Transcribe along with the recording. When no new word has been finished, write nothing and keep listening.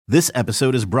This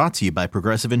episode is brought to you by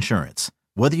Progressive Insurance.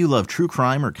 Whether you love true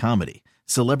crime or comedy,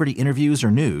 celebrity interviews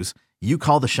or news, you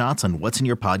call the shots on what's in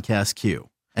your podcast queue.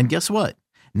 And guess what?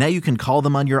 Now you can call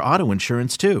them on your auto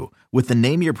insurance too with the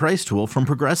Name Your Price tool from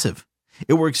Progressive.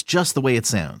 It works just the way it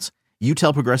sounds. You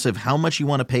tell Progressive how much you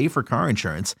want to pay for car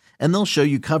insurance, and they'll show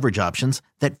you coverage options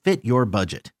that fit your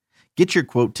budget. Get your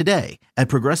quote today at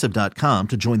Progressive.com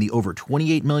to join the over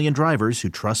 28 million drivers who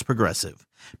trust Progressive.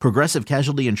 Progressive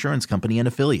Casualty Insurance Company and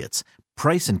Affiliates.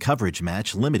 Price and coverage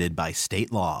match limited by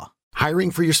state law. Hiring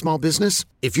for your small business?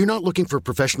 If you're not looking for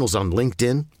professionals on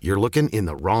LinkedIn, you're looking in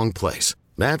the wrong place.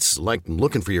 That's like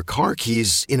looking for your car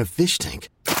keys in a fish tank.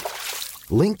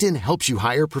 LinkedIn helps you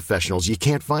hire professionals you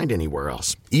can't find anywhere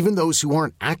else, even those who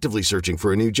aren't actively searching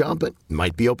for a new job but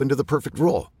might be open to the perfect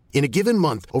role. In a given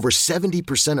month, over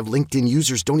 70% of LinkedIn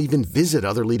users don't even visit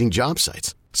other leading job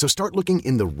sites. So start looking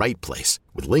in the right place.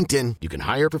 With LinkedIn, you can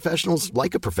hire professionals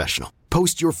like a professional.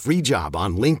 Post your free job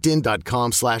on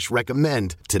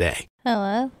linkedin.com/recommend today.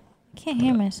 Hello? I can't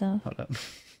hear myself. Hold up.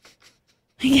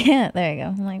 I can't. There you go.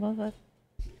 I'm like, what the fuck?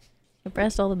 I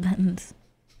pressed all the buttons.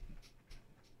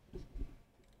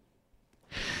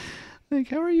 Like,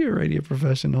 how are you a radio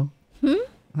professional?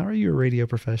 How are you a radio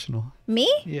professional? Me?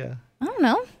 Yeah. I don't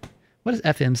know. What does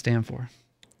FM stand for?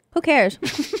 Who cares?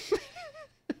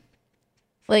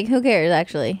 Like, who cares,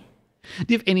 actually? Do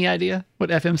you have any idea what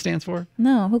FM stands for?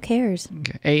 No, who cares?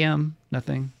 Okay. AM,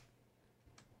 nothing.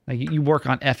 Like, you work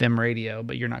on FM radio,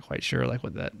 but you're not quite sure, like,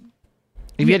 what that...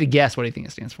 If you had to guess, what do you think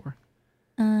it stands for?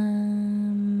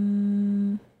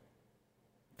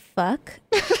 Fuck.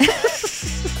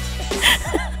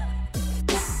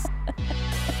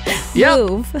 Yep.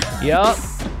 Move. Yup.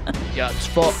 Yeah, it's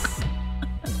fuck.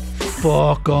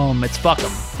 Fuck 'em. It's fuck 'em.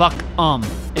 Fuck 'em.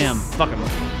 Fuck 'em.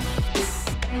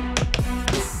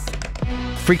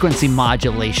 Frequency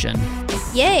modulation.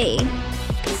 Yay.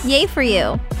 Yay for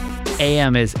you.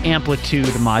 AM is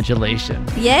amplitude modulation.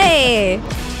 Yay.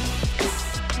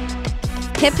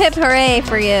 Hip hip hooray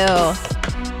for you.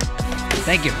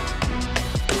 Thank you.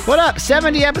 What up?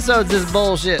 70 episodes is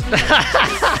bullshit.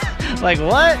 Like,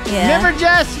 what? Yeah. Remember,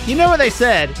 Jess? You know what they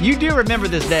said. You do remember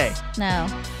this day. No,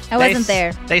 I wasn't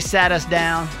there. They sat us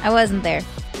down I wasn't there.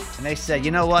 and they said,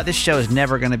 you know what? This show is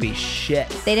never going to be shit.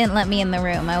 They didn't let me in the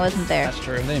room. I wasn't there. That's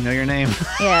true. They didn't know your name.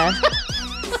 Yeah.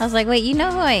 I was like, wait, you know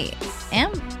who I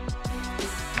am?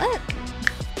 What?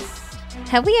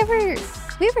 Have we ever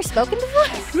spoken before?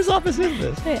 Whose office is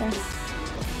this? Yeah.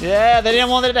 Yeah, they didn't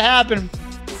want it to happen.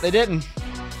 They didn't.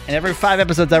 And every 5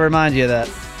 episodes, I remind you of that.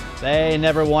 They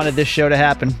never wanted this show to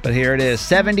happen, but here it is.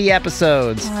 70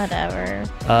 episodes Whatever.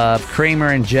 of Kramer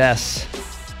and Jess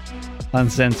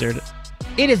Uncensored.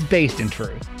 It is based in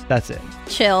truth. That's it.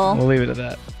 Chill. We'll leave it at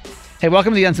that. Hey,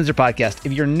 welcome to the Uncensored Podcast.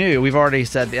 If you're new, we've already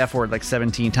said the F word like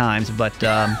 17 times, but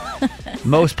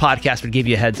most podcasts would give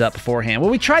you a heads up beforehand.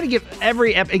 Well, we try to give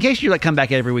in case you like come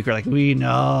back every week, we're like, we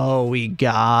know, we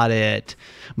got it.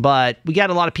 But we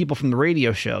got a lot of people from the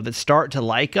radio show that start to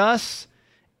like us.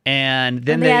 And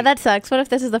then that sucks. What if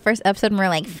this is the first episode and we're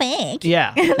like, fake?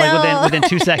 Yeah, No. like within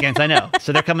 2 seconds, I know.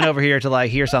 So they're coming over here to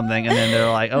like hear something, and then they're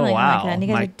like, "Oh Like, wow, oh my God, you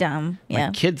guys are dumb." Yeah.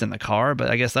 My kid's in the car,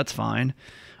 but I guess that's fine."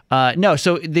 No,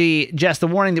 so Jess, the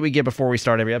warning that we give before we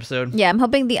start every episode. Yeah, I'm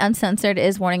hoping the Uncensored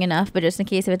is warning enough, but just in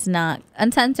case if it's not,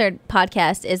 Uncensored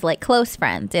podcast is like close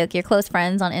friends, like your close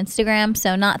friends on Instagram,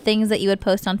 so not things that you would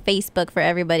post on Facebook for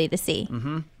everybody to see.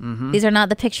 These are not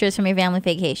the pictures from your family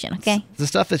vacation, okay? The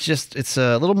stuff that's just, it's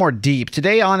a little more deep.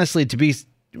 Today, honestly,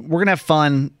 we're going to have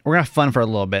fun. We're going to have fun for a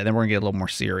little bit, then we're going to get a little more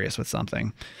serious with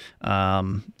something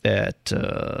that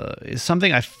is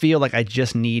something I feel like I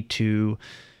just need to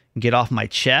get off my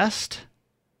chest,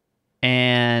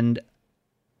 and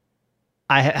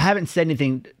I haven't said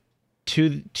anything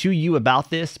to you about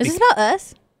this. Is this about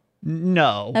us?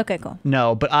 No. Okay, cool.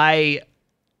 No, but I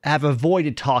have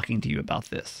avoided talking to you about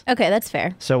this. Okay, that's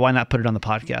fair. So why not put it on the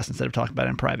podcast instead of talking about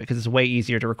it in private? Because it's way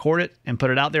easier to record it and put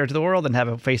it out there to the world than have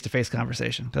a face-to-face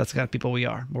conversation. That's the kind of people we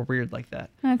are. We're weird like that.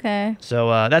 Okay. So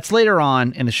that's later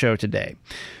on in the show today.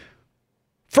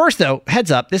 First, though,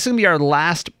 heads up, this is going to be our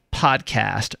last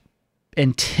podcast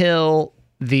until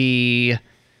the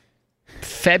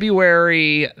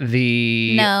February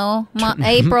the... No,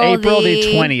 April April the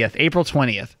 20th. April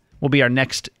 20th will be our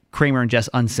next Kramer and Jess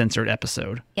Uncensored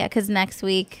episode. Yeah, because next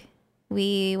week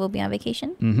we will be on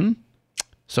vacation. Mm-hmm.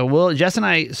 So Jess and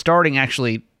I, starting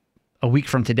actually a week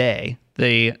from today,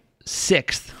 the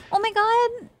 6th. Oh my God.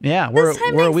 Yeah, we're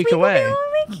a week away. We'll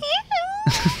be on vacation.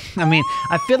 I mean,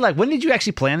 I feel like, when did you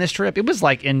actually plan this trip? It was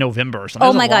like in November or something.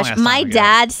 Oh my gosh. My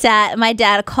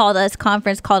dad called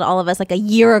all of us like a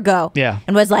year ago. Yeah.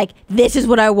 And was like, this is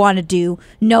what I want to do.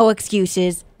 No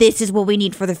excuses. This is what we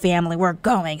need for the family. We're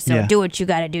going. So do what you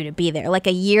got to do to be there. Like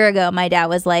a year ago, my dad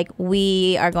was like,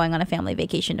 we are going on a family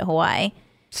vacation to Hawaii.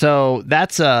 So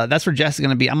that's where Jess is going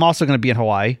to be. I'm also going to be in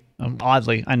Hawaii.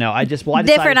 Oddly, I know.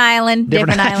 Different island.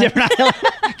 Different island.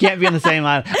 Can't be on the same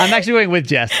island. I'm actually going with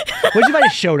Jess. What if I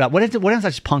just showed up? What if I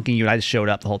just punking you and I just showed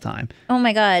up the whole time? Oh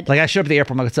my God. Like I showed up at the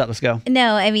airport. I'm like, what's up? Let's go.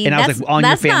 No, I mean, and I was like on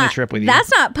your family trip with you.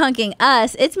 That's not punking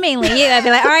us. It's mainly you. I'd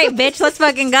be like, all right, bitch, let's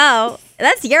fucking go.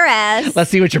 That's your ass.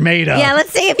 Let's see what you're made of. Yeah, let's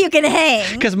see if you can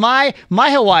hang. Because my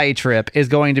Hawaii trip is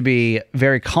going to be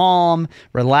very calm,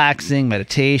 relaxing,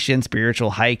 meditation,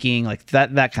 spiritual hiking, like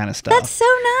that kind of stuff. That's so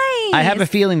nice. I have a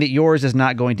feeling that yours is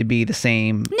not going to be the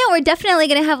same. No, we're definitely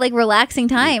going to have like relaxing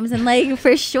times and like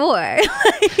for sure.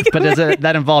 But does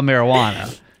that involve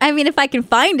marijuana? I mean, if I can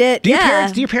find it, do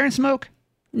your parents smoke?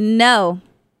 No.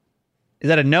 Is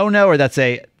that a no-no or that's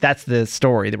the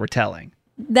story that we're telling?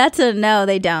 That's a no,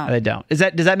 they don't. They don't. Does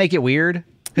that make it weird?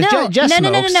 No, Jess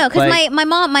no. smokes, Because like, my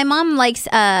mom likes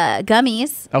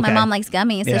gummies. Okay. My mom likes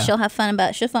gummies, so she'll have fun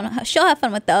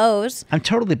with those. I'm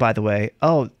totally, by the way.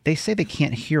 Oh, they say they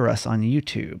can't hear us on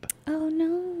YouTube. Oh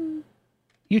no.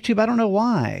 YouTube, I don't know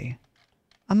why.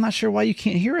 I'm not sure why you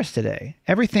can't hear us today.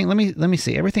 Everything. Let me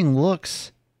see. Everything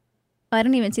looks. Oh, I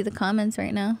don't even see the comments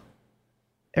right now.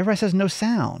 Everybody says no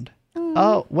sound.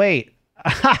 Oh wait. Ha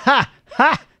ha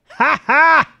ha ha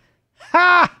ha.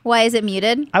 Ha! Why is it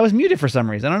muted? I was muted for some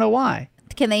reason. I don't know why.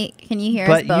 Can you hear us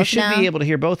but both you should now? be able to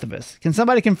hear both of us. Can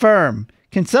somebody confirm?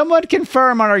 Can someone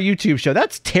confirm on our YouTube show?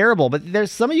 That's terrible, but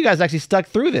there's some of you guys actually stuck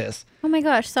through this. Oh my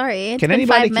gosh, sorry. It's Can been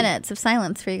anybody 5 minutes of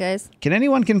silence for you guys. Can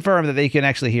anyone confirm that they can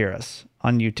actually hear us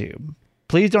on YouTube?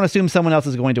 Please don't assume someone else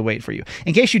is going to wait for you.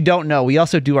 In case you don't know, we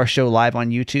also do our show live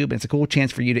on YouTube, and it's a cool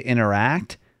chance for you to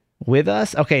interact with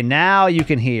us. Okay, now you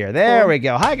can hear. There we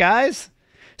go. Hi, guys.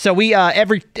 So we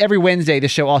every Wednesday, this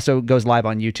show also goes live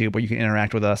on YouTube where you can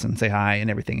interact with us and say hi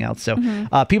and everything else. So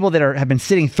people that have been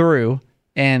sitting through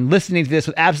and listening to this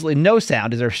with absolutely no sound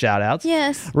deserve shout outs.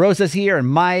 Yes. Rosa's here, and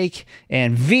Mike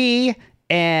and V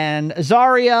and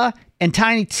Zaria and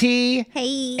Tiny T.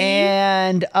 Hey.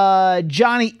 And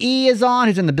Johnny E is on,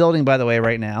 who's in the building, by the way,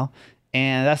 right now.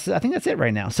 And I think that's it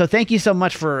right now. So thank you so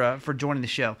much for joining the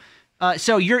show.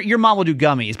 So your mom will do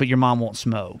gummies, but your mom won't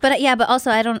smoke. But but also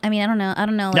I don't know.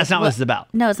 Like, that's not what this is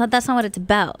about. No, that's not what it's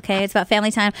about. Okay, it's about family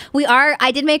time.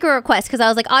 I did make a request because I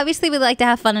was like, obviously we like to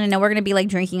have fun, and I know we're gonna be like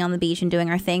drinking on the beach and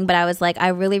doing our thing. But I was like, I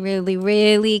really, really,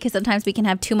 really, because sometimes we can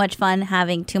have too much fun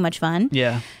having too much fun.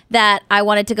 Yeah. That I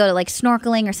wanted to go to like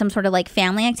snorkeling or some sort of like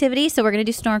family activity. So we're gonna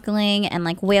do snorkeling and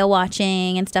like whale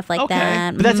watching and stuff like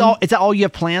that. But that's all. Is that all you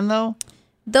have planned though?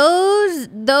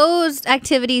 Those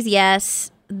activities, yes.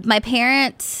 My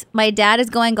dad is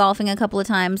going golfing a couple of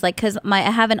times, like, because I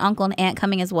have an uncle and aunt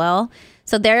coming as well.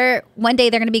 So one day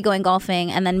they're going to be going golfing,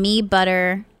 and then me,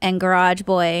 Butter, and Garage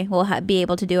Boy will be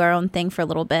able to do our own thing for a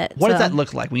little bit. What does that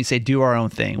look like when you say do our own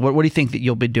thing? What do you think that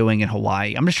you'll be doing in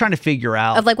Hawaii? I'm just trying to figure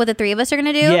out. Of like what the three of us are going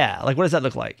to do? Yeah, like what does that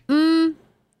look like?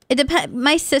 It depends.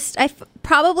 My sister,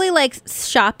 probably like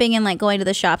shopping and like going to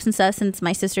the shops and stuff, since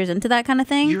my sister's into that kind of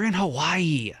thing. You're in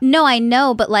Hawaii. No, I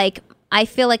know, but like I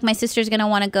feel like my sister's gonna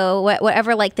want to go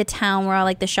whatever, like the town where all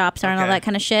like the shops are and all that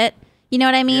kind of shit. You know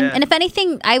what I mean? Yeah. And if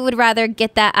anything, I would rather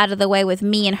get that out of the way with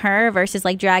me and her versus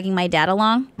like dragging my dad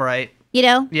along. Right. You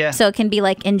know? Yeah. So it can be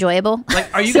like enjoyable.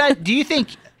 Like, are you guys? Do you think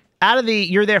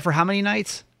you're there for how many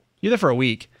nights? You're there for a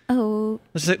week. Oh.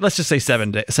 Let's just say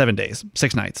 7 days,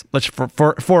 6 nights. Let's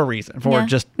for a reason.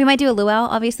 We might do a luau,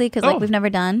 obviously, because like we've never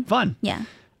done. Fun. Yeah.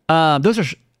 Those are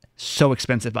so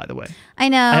expensive, by the way. I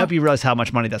know. I hope you realize how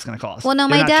much money that's going to cost. Well, no,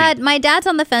 my dad's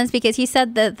on the fence because he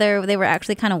said that they were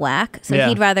actually kind of whack. So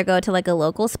he'd rather go to like a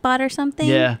local spot or something.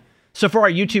 Yeah. So for our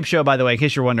YouTube show, by the way, in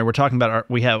case you're wondering, we're talking about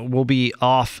we'll be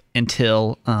off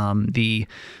until the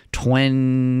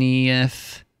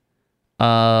 20th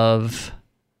of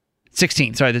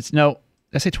 16th. Sorry, did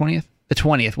I say 20th? The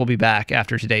 20th. We'll be back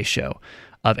after today's show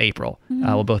of April.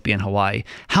 We'll both be in Hawaii.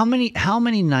 How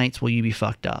many nights will you be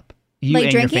fucked up? You like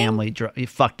and drinking? your family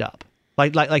fucked up.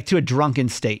 Like to a drunken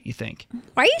state, you think?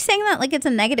 Why are you saying that like it's a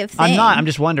negative thing? I'm not. I'm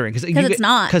just wondering because it's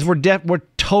not. Because we're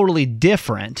totally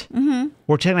different. Mm-hmm.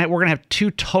 We're gonna have two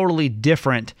totally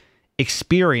different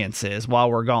experiences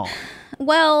while we're gone.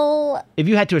 Well, if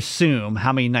you had to assume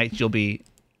how many nights you'll be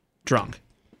drunk,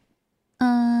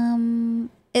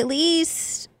 at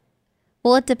least.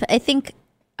 Well, I think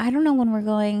I don't know when we're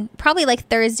going. Probably like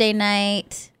Thursday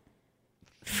night.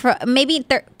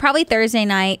 probably Thursday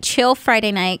night, chill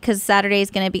Friday night, because Saturday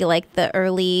is going to be like the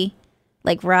early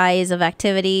like rise of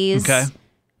activities. Okay.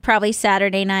 Probably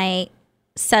Saturday night,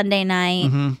 Sunday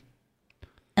night,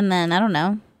 and then I don't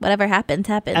know. Whatever happens.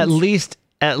 At least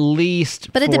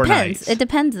But it 4 depends. nights. It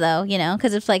depends though,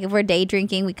 because if we're day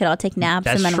drinking, we could all take naps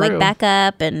That's and then true. wake back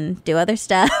up and do other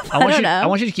stuff. I don't know. I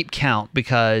want you to keep count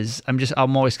because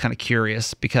I'm always kind of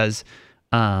curious because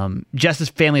Jess's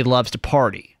family loves to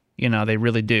party. They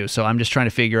really do. So I'm just trying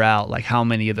to figure out like how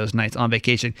many of those nights on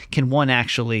vacation can one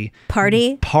actually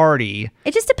party.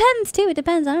 It just depends too. It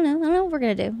depends. I don't know what we're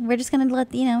gonna do. We're just gonna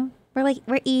let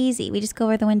we're easy. We just go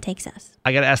where the wind takes us.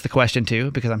 I got to ask the question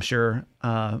too because I'm sure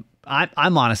I'm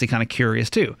honestly kind of curious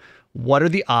too. What are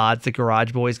the odds that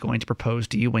Garage Boy is going to propose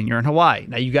to you when you're in Hawaii?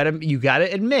 Now you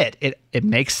gotta admit it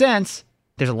makes sense.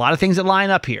 There's a lot of things that line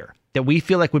up here that we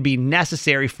feel like would be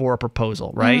necessary for a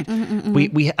proposal, right?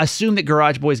 We assume that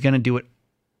Garage Boy is going to do it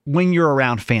when you're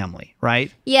around family, right?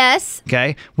 Yes.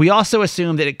 Okay. We also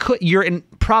assume that you're in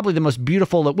probably the most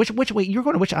beautiful. Wait, you're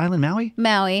going to which island, Maui?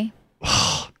 Maui.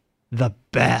 The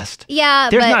best. Yeah,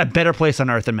 There's not a better place on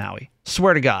earth than Maui.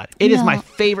 Swear to God, it is my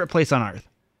favorite place on earth.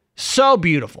 So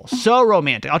beautiful, so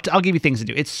romantic. I'll give you things to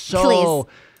do. It's so. Please.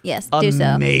 Yes, do so.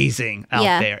 Amazing out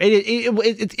there.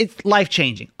 It's life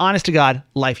changing. Honest to God,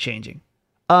 life changing.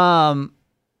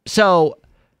 So,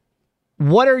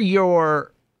 what do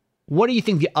you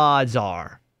think the odds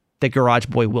are that Garage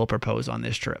Boy will propose on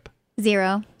this trip?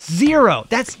 0.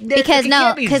 That's because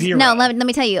let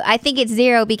me tell you, I think it's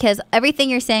 0 because everything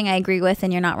you're saying I agree with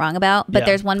and you're not wrong about. But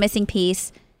there's one missing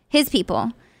piece: his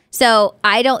people. So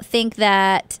I don't think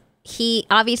that. He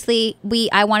obviously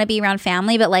I want to be around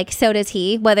family, but like so does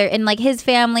he. Whether in like his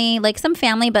family, like some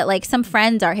family, but like some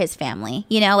friends are his family.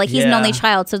 Like he's an only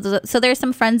child, so there's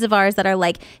some friends of ours that are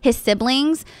like his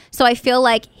siblings. So I feel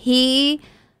like when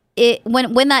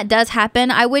that does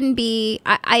happen, I wouldn't be.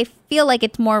 I feel like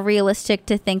it's more realistic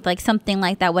to think like something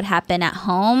like that would happen at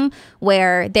home,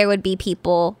 where there would be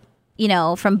people,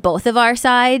 from both of our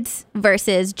sides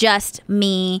versus just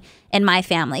me and my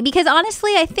family. Because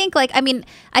honestly, I think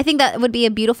that would be a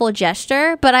beautiful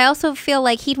gesture, but I also feel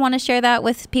like he'd want to share that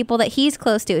with people that he's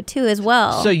close to too as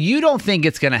well. So you don't think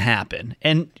it's going to happen?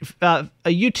 And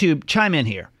YouTube, chime in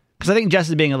here, because I think Jess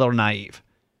is being a little naive.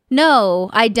 No,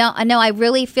 I don't. No, I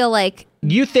really feel like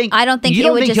I don't think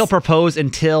he'll propose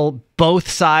until both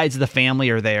sides of the family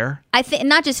are there. I think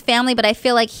not just family, but I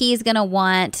feel like he's gonna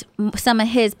want some of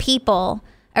his people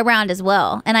around as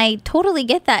well, and I totally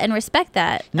get that and respect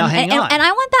that. Now, hang on. And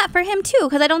I want that for him too,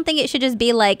 because I don't think it should just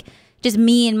be like just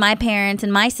me and my parents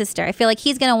and my sister. I feel like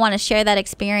he's gonna want to share that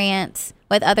experience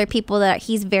with other people that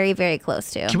he's very, very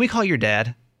close to. Can we call your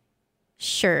dad?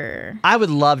 Sure. I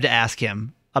would love to ask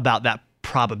him about that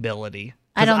probability.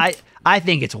 I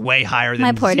think it's way higher than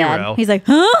 0. My poor dad. He's like,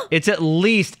 huh? It's at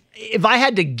least, if I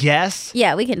had to guess.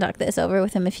 Yeah, we can talk this over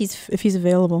with him if he's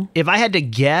available. If I had to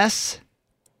guess,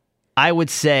 I would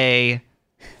say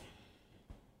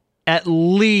at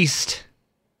least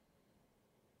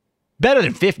better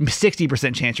than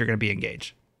 60% chance you're going to be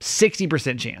engaged.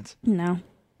 60% chance. No.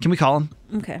 Can we call him?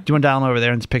 Okay. Do you want to dial him over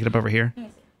there and just pick it up over here?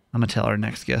 I'm going to tell our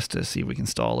next guest to see if we can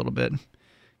stall a little bit.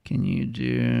 Can you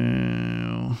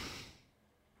do...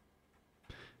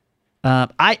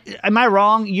 am I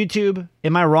wrong, YouTube?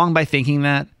 Am I wrong by thinking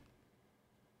that?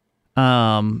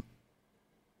 Am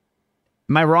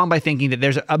I wrong by thinking that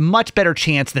there's a much better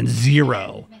chance than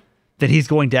 0 that he's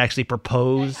going to actually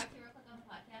propose?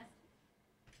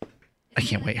 I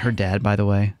can't wait. Her dad, by the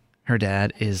way, her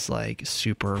dad is like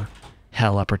super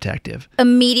hella protective.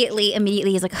 Immediately,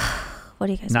 he's like, what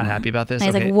do you guys Not want? happy about this?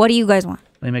 And he's like, what do you guys want?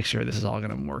 Let me make sure this is all going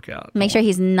to work out. Make sure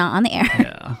he's not on the air.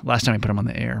 Yeah. Last time I put him on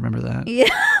the air. Remember that? Yeah.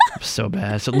 So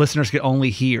bad. So listeners could only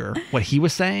hear what he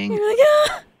was saying. You're like,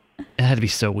 ah. It had to be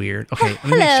so weird. Okay. Let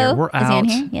me make sure. We're out. Is he on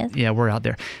here? Yes. Yeah, we're out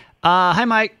there. Hi,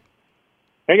 Mike.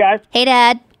 Hey, guys. Hey,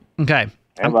 Dad. Okay.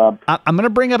 Hey, Bob. I'm going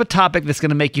to bring up a topic that's going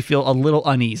to make you feel a little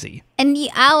uneasy. And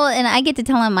I get to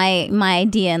tell him my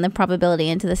idea and the probability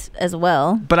into this as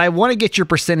well. But I want to get your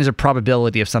percentage of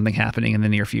probability of something happening in the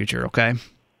near future, okay?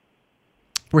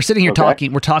 We're sitting here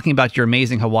talking. We're talking about your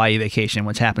amazing Hawaii vacation,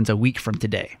 which happens a week from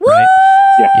today, right?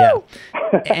 Yeah.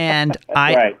 And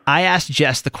I asked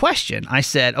Jess the question. I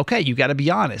said, okay, you got to be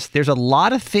honest. There's a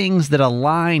lot of things that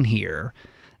align here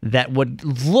that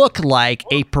would look like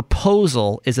a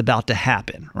proposal is about to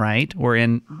happen, right? We're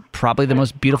in probably the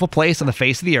most beautiful place on the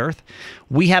face of the earth.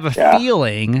 We have a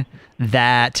feeling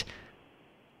that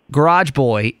Garage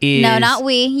Boy is... No, not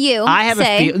we. You. I have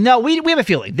a feeling... No, we have a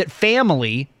feeling that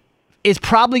family is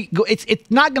probably it's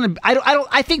not going to.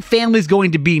 I think family's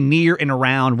going to be near and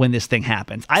around when this thing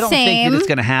happens. I don't think that it's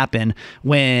going to happen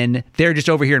when they're just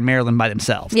over here in Maryland by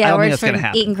themselves. Yeah, I don't we're think just that's going to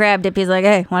happen. eating crab dip. He's like,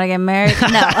 hey, want to get married? No,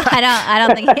 I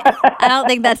don't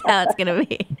think that's how it's going to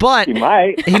be. But He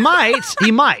might. He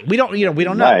might. We don't know. We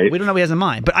don't know what he has in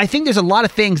mind. But I think there's a lot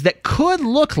of things that could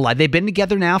look like they've been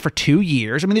together now for 2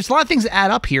 years. I mean, there's a lot of things that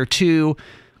add up here to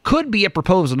could be a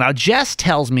proposal. Now, Jess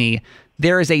tells me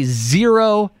there is a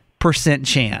 0%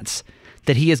 chance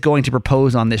that he is going to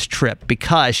propose on this trip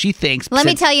because she thinks. Let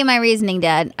me tell you my reasoning,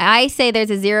 Dad. I say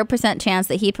there's a 0% chance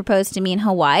that he proposed to me in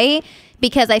Hawaii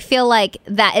because I feel like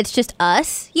that it's just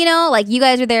us, like you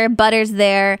guys are there, Butter's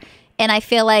there, and I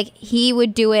feel like he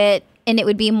would do it and it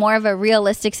would be more of a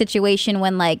realistic situation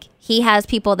when like he has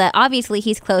people that obviously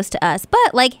he's close to us,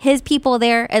 but like his people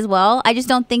there as well. I just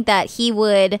don't think that he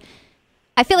would.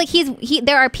 I feel like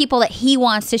there are people that he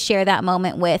wants to share that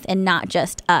moment with and not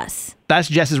just us. That's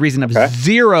Jess's reason of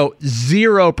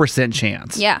 0%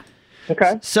 chance. Yeah.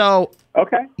 Okay. So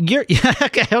Okay.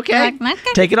 Okay.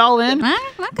 Take it all in.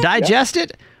 Digest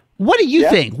it. What do you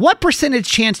think? What percentage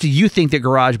chance do you think that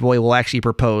Garage Boy will actually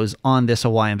propose on this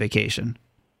Hawaiian vacation?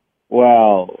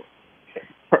 Well,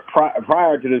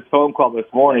 prior to this phone call this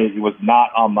morning, he was not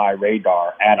on my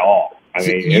radar at all. I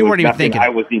mean, you weren't even thinking. I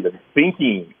was even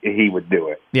thinking he would do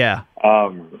it. Yeah.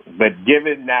 But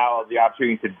given now the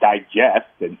opportunity to digest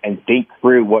and think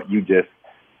through what you just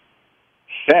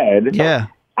said,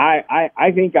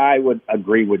 I think I would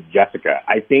agree with Jessica.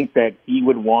 I think that he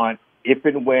would want,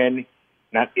 when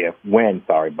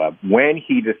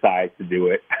he decides to do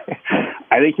it,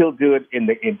 I think he'll do it in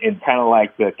kind of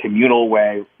like the communal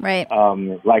way. Right.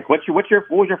 Like what was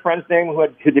your friend's name who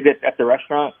did it at the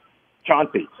restaurant?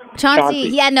 Chauncey.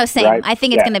 Yeah, no, same. Right? I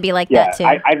think it's going to be like that too.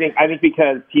 I think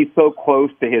because he's so close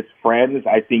to his friends,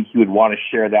 I think he would want to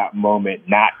share that moment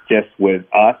not just with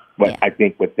us, but I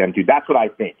think with them too. That's what I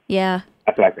think. Yeah.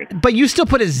 That's what I think. But you still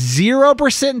put a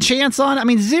 0% chance on it? I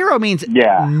mean, 0 means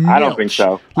nilch. I don't think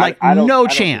so. Like no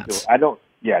chance. No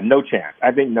chance.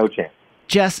 I think no chance.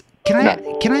 Jess, can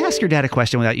I ask your dad a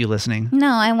question without you listening? No,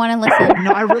 I want to listen.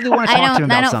 No, I really want to talk to him about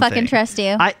something. I don't fucking trust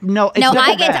you. I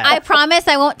promise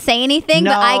I won't say anything,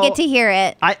 but I get to hear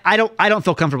it. I don't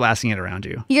feel comfortable asking it around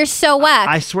you. You're so whack.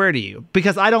 I swear to you,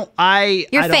 because I don't fake.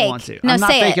 want to. No, I'm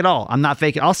not say fake it. at all. I'm not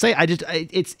fake. I'll say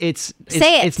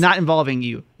it's not involving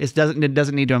you. It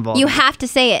doesn't need to involve you. me. Have to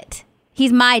say it.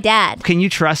 He's my dad. Can you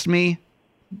trust me?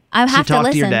 I have to talk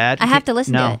listen. to your dad? I have to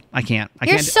listen to it. I can't.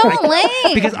 You're so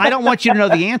lame. Because I don't want you to know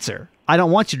the answer.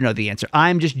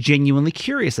 I'm just genuinely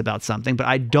curious about something, but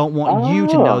I don't want you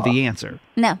to know the answer.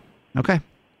 No. Okay.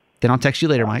 Then I'll text you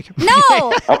later, Mike.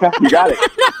 No. Okay, you got it.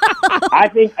 No. I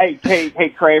think. Hey,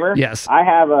 Kramer. Yes. I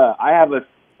have a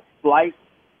slight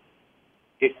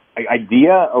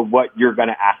idea of what you're going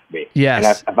to ask me.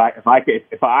 Yes. And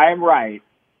if I am right,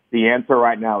 the answer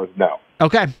right now is no.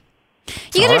 Okay.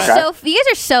 You guys are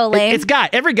so lame.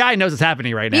 Every guy knows what's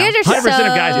happening right now. You guys are 100%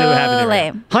 of guys know what's happening right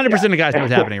lame. now. 100% of guys know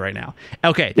what's happening right now.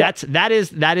 Okay, that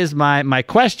is my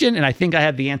question, and I think I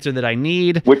have the answer that I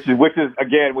need. Which is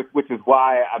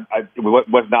why I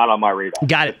was not on my radar.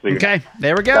 Got it. Okay,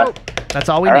 there we go. That's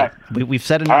all we need. Right. We've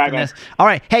said enough in this. All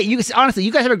right. Hey, you guys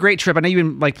have a great trip. I know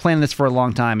you've been planning this for a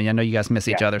long time, and I know you guys miss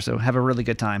each other. So have a really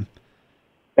good time.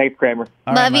 Thanks, Kramer.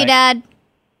 Love you, Dad.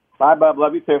 Bye, bub.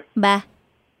 Love you too. Bye.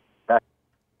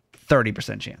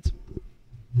 30% chance.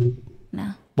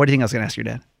 No. What do you think I was going to ask your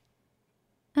dad?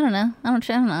 I don't know. I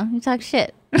don't know. You talk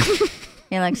shit.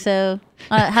 You're like, so.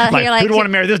 Who'd want to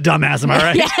marry this dumbass? Am I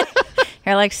right? Yeah.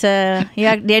 You're like, so. You're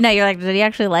like, did you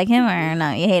actually like him or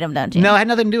no? You hate him, don't you? No, it had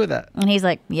nothing to do with that. And he's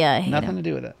like, yeah, I hate him. Nothing to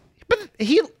do with it. But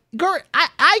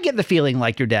I get the feeling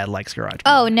like your dad likes Garage Boy.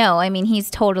 Oh no, I mean he's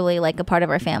totally like a part of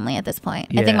our family at this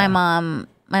point. Yeah. I think my mom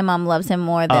loves him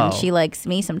more than she likes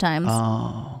me sometimes.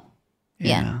 Oh.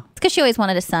 Yeah. It's because she always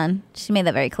wanted a son. She made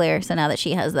that very clear. So now that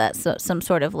she has that some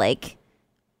sort of like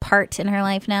part in her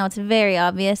life now, it's very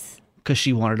obvious. Because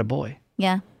she wanted a boy.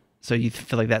 Yeah. So you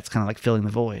feel like that's kind of like filling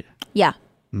the void. Yeah.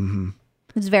 Mm-hmm.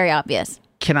 It's very obvious.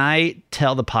 Can I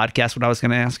tell the podcast what I was going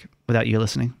to ask without you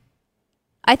listening?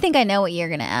 I think I know what you're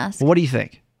going to ask. What do you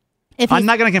think? I'm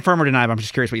not going to confirm or deny, but I'm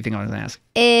just curious what you think I was going to ask.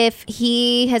 If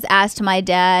he has asked my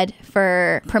dad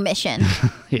for permission.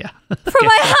 Yeah. For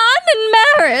my hand in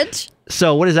marriage.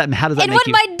 So what does that mean? How does that make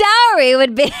you? And what my dowry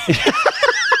would be.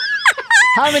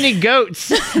 How many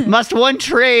goats must one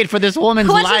trade for this woman's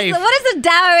life? What is the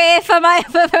dowry for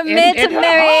me to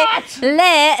marry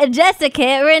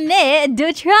Jessica Renee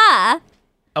Dutra?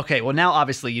 Okay, well now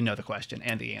obviously you know the question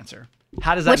and the answer.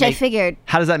 I figured.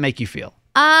 How does that make you feel?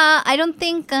 I don't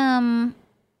think I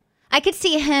I could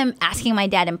see him asking my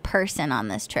dad in person on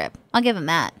this trip. I'll give him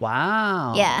that.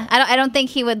 Wow. Yeah. I don't think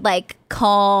he would like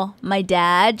call my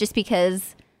dad just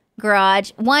because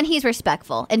Garage, 1, he's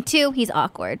respectful, and 2, he's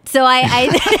awkward. So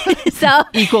so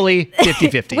equally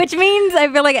 50-50. Which means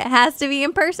I feel like it has to be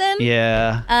in person.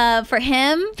 Yeah. For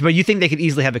him. But you think they could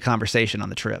easily have the conversation on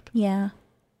the trip? Yeah.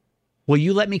 Will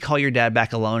you let me call your dad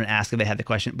back alone and ask if they had the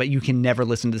question, but you can never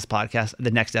listen to this podcast,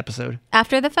 the next episode?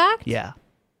 After the fact? Yeah.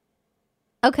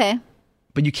 Okay.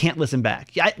 But you can't listen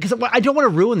back. Because I don't want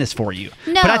to ruin this for you.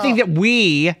 No. But I think that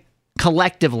we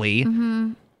collectively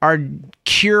are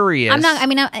curious. I'm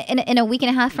not, in a week and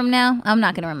a half from now, I'm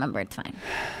not going to remember. It's fine.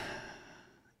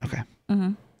 Okay.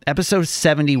 Episode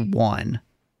 71,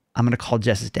 I'm going to call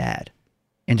Jess's dad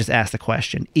and just ask the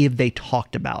question if they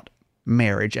talked about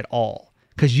marriage at all.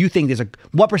 Because you think there's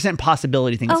what %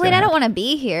 possibility think it's I don't happen? want to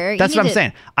be here. That's what I'm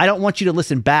saying. I don't want you to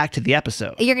listen back to the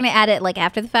episode. You're going to add it like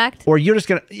after the fact? Or you're just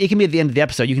going to, it can be at the end of the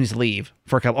episode. You can just leave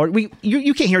for a couple, or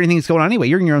you can't hear anything that's going on anyway.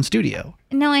 You're in your own studio.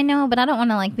 No, I know, but I don't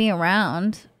want to like be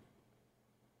around.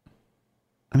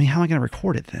 I mean, how am I going to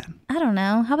record it then? I don't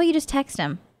know. How about you just text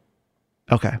him?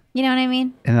 Okay. You know what I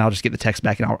mean? And then I'll just get the text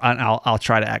back and I'll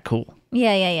try to act cool.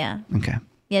 Yeah. Okay.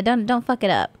 Yeah, don't fuck it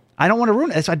up. I don't want to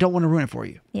ruin it. I don't want to ruin it for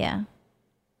you. Yeah.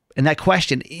 And that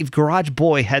question, if Garage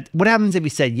Boy what happens if he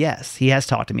said yes? He has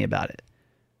talked to me about it.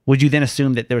 Would you then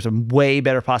assume that there's a way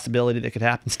better possibility that could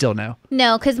happen? Still no.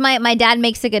 No, because my dad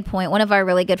makes a good point. One of our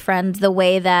really good friends, the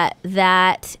way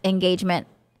that engagement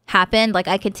happened, like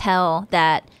I could tell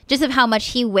that just of how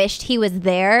much he wished he was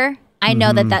there. I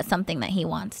know that that's something that he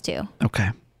wants to.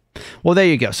 Okay. Well, there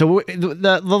you go. So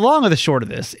the long or the short of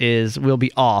this is we'll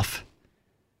be off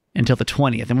until the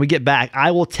 20th. And when we get back,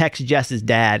 I will text Jess's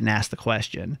dad and ask the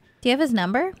question. Do you have his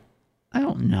number? I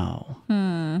don't know.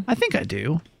 I think I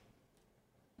do.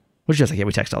 Which is like, yeah,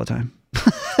 we text all the time.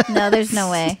 No, there's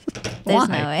no way. There's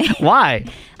no way. Why?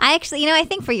 I actually, I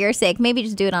think for your sake, maybe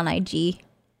just do it on IG.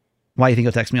 Why do you think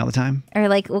he'll text me all the time? Or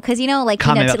like, well, because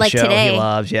comment about the show. Today, he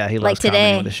loves like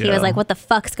today, with the show. he was like, "What the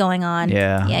fuck's going on?" You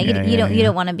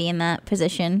don't want to be in that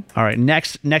position. All right,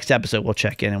 next episode we'll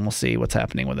check in and we'll see what's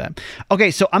happening with that.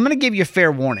 Okay, so I'm going to give you a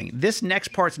fair warning. This next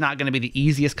part's not going to be the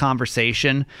easiest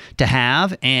conversation to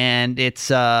have, and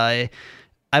it's I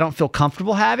don't feel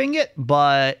comfortable having it,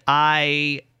 but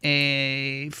I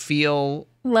feel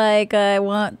like I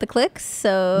want the clicks.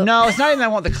 So no, it's not even I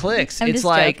want the clicks. I'm just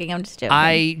joking.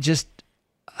 I just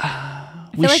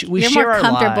we you're share more our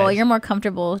comfortable. lives. You're more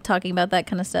comfortable talking about that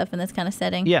kind of stuff in this kind of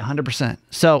setting. Yeah, 100%.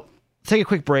 So take a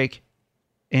quick break,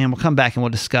 and we'll come back and we'll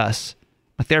discuss.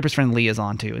 My therapist friend Leah is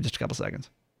on too in just a couple seconds.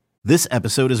 This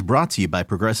episode is brought to you by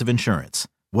Progressive Insurance.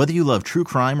 Whether you love true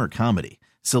crime or comedy,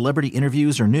 celebrity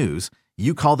interviews or news,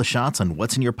 you call the shots on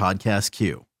what's in your podcast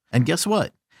queue. And guess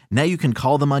what? Now you can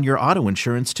call them on your auto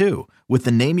insurance too with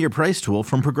the Name Your Price tool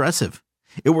from Progressive.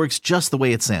 It works just the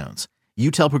way it sounds. You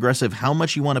tell Progressive how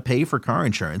much you want to pay for car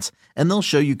insurance, and they'll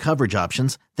show you coverage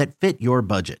options that fit your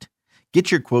budget.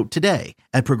 Get your quote today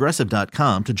at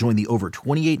Progressive.com to join the over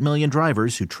 28 million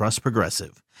drivers who trust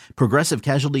Progressive. Progressive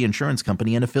Casualty Insurance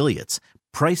Company and Affiliates.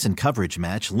 Price and coverage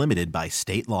match limited by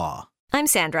state law. I'm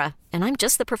Sandra, and I'm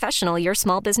just the professional your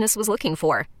small business was looking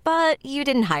for. But you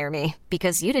didn't hire me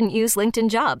because you didn't use LinkedIn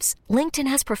Jobs. LinkedIn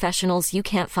has professionals you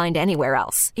can't find anywhere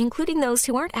else, including those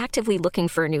who aren't actively looking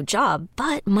for a new job,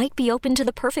 but might be open to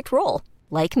the perfect role,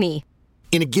 like me.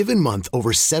 In a given month,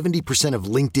 over 70% of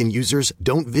LinkedIn users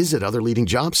don't visit other leading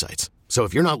job sites. So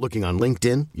if you're not looking on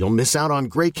LinkedIn, you'll miss out on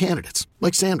great candidates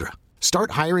like Sandra.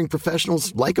 Start hiring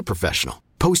professionals like a professional.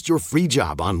 Post your free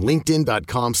job on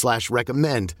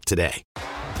linkedin.com/recommend today.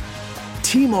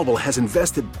 T-Mobile has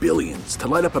invested billions to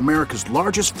light up America's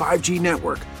largest 5G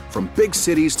network, from big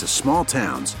cities to small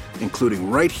towns,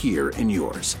 including right here in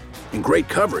yours. And great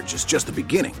coverage is just the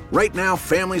beginning. Right now,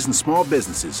 families and small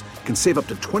businesses can save up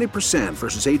to 20%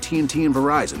 versus AT&T and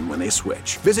Verizon when they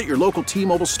switch. Visit your local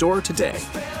T-Mobile store today.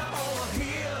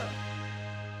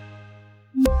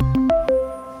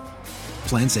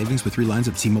 Plan savings with 3 lines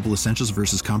of T-Mobile Essentials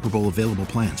versus comparable available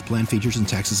plans. Plan features and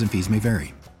taxes and fees may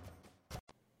vary.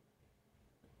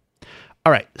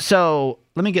 All right, so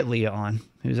let me get Leah on,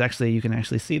 who's actually, you can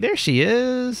actually see. There she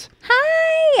is.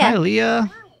 Hi. Hi,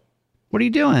 Leah. What are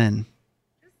you doing?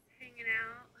 Just hanging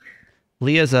out.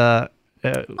 Leah's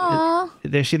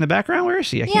is she in the background? Where is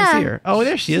she? I can't see her. Oh,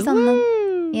 there she is. Yeah.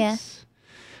 Loves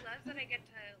that I get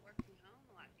to work from home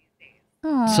a lot these days.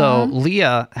 Aww. So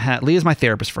Leah's my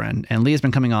therapist friend, and Leah's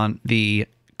been coming on the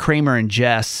Kramer and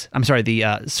Jess,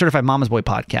 the Certified Mama's Boy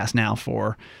podcast now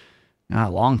for a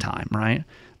long time, right?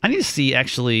 I need to see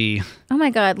actually. Oh my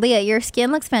God, Leah, your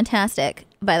skin looks fantastic,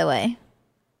 by the way.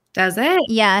 Does it?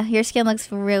 Yeah, your skin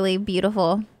looks really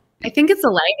beautiful. I think it's a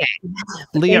lighting.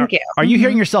 Leah, Thank you. are you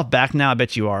hearing yourself back now? I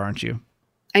bet you are, aren't you?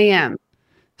 I am.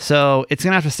 So it's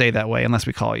going to have to stay that way unless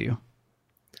we call you.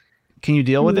 Can you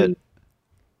deal with it?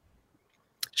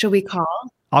 Should we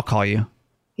call? I'll call you.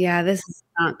 Yeah, this is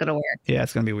not going to work. Yeah,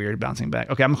 it's going to be weird bouncing back.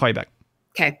 Okay, I'm going to call you back.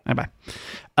 Okay. Bye.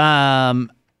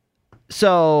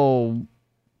 So,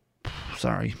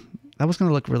 sorry. That was going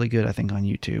to look really good, I think, on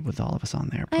YouTube with all of us on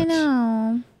there. I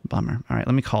know. Bummer. All right,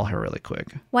 let me call her really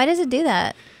quick. Why does it do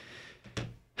that?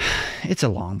 It's a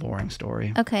long, boring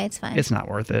story. Okay, it's fine. It's not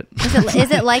worth it. Is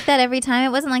it like that every time?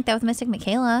 It wasn't like that with Mystic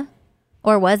Michaela.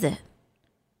 Or was it?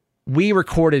 We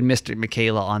recorded Mystic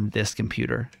Michaela on this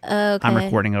computer. Okay. I'm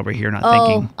recording over here, not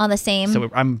thinking. On the same. So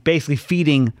I'm basically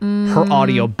feeding her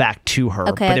audio back to her.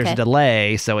 Okay, but there's a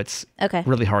delay, so it's Okay.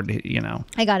 really hard to,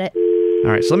 I got it.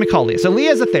 All right, so let me call Leah. So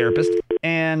Leah's a therapist,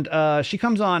 and she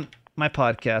comes on my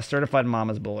podcast, Certified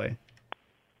Mama's Boy.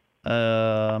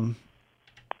 And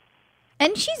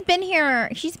she's been here.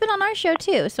 She's been on our show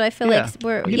too. So I feel like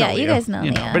you guys know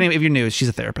Leah. But anyway, if you're new, she's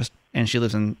a therapist, and she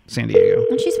lives in San Diego.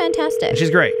 And she's fantastic. And she's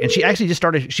great. And she actually just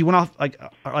started. She went off like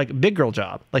a big girl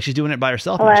job. Like she's doing it by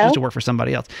herself. Now. She used to work for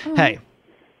somebody else. Oh. Hey,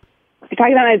 you're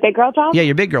talking about my big girl job? Yeah,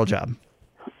 your big girl job.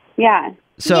 Yeah.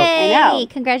 So Yay, I know.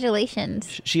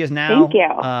 Congratulations. She is now. Thank you.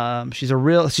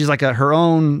 She's like her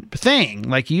own thing.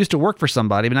 Like you used to work for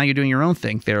somebody, but now you're doing your own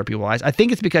thing therapy wise. I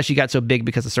think it's because she got so big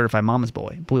because of Certified Mama's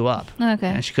Boy blew up. Okay.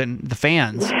 And she couldn't. The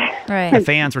fans. Right. The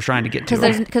fans were trying to get to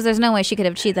her. Because there's no way she could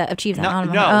have achieved that on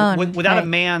her own. Without a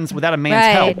man's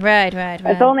right, help. Right.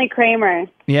 It's only Kramer.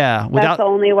 Yeah, That's the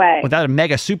only way. Without a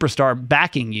mega superstar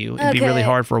backing you, it'd be really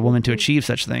hard for a woman to achieve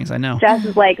such things. I know. Jess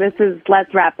is like,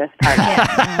 let's wrap this part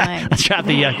up. Let's wrap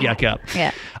the yuck up.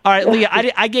 Yeah. All right, Leah.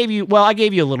 I gave you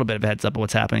a little bit of a heads up of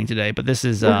what's happening today, but this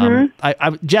is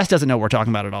Jess doesn't know what we're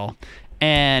talking about at all,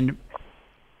 and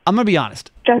I'm gonna be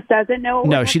honest. Jess doesn't know.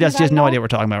 No, she does. She has no idea what we're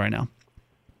talking about right now.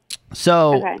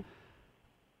 So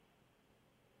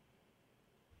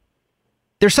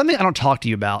there's something I don't talk to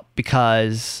you about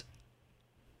because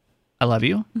I love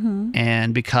you,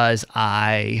 and because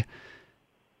you're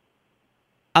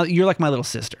like my little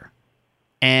sister,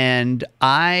 and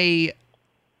I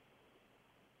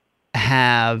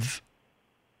have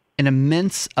an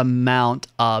immense amount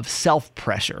of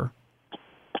self-pressure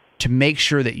to make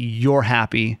sure that you're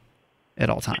happy at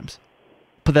all times.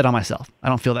 Put that on myself. I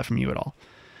don't feel that from you at all.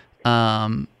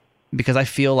 Because I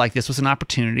feel like this was an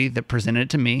opportunity that presented it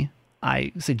to me.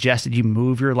 I suggested you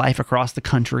move your life across the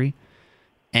country.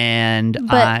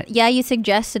 You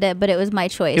suggested it, but it was my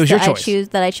choice. It was your choice.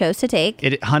 That I chose to take.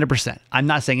 100%. I'm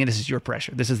not saying this is your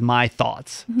pressure. This is my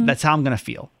thoughts. That's how I'm going to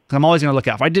feel. I'm always going to look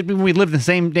out for. I did when we lived in the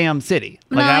same damn city.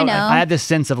 Like I know. I had this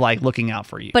sense of like looking out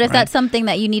for you. But if that's something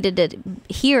that you needed to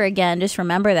hear again, just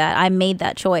remember that I made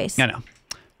that choice. I know.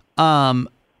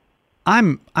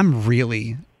 I'm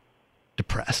really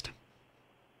depressed.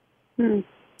 I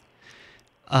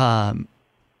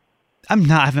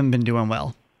haven't been doing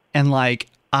well, and like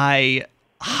I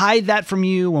hide that from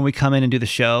you when we come in and do the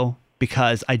show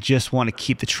because I just want to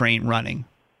keep the train running.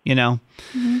 You know.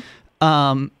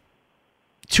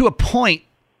 To a point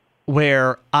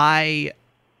where I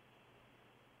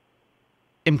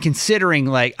am considering,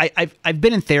 like, I've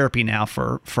been in therapy now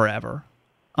for forever.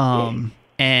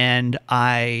 And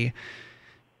I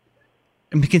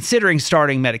am considering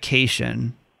starting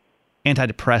medication,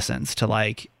 antidepressants, to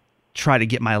like try to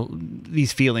get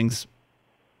these feelings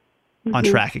on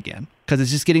track again. Because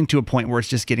it's just getting to a point where it's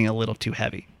just getting a little too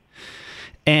heavy.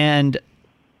 And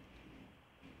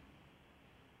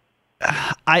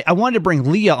I wanted to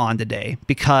bring Leah on today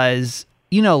because,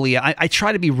 Leah, I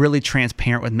try to be really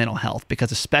transparent with mental health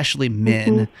because especially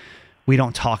men, we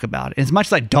don't talk about it. As much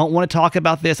as I don't want to talk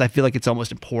about this, I feel like it's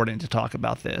almost important to talk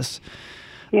about this.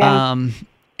 Yeah.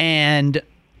 And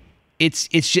it's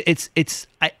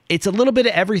a little bit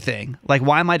of everything. Like,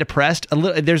 why am I depressed?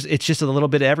 It's just a little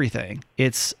bit of everything.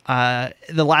 It's the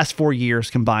last 4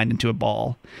 years combined into a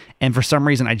ball. And for some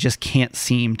reason, I just can't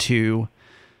seem to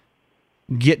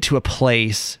get to a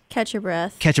place. Catch your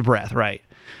breath. Right.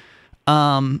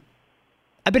 I've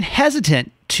been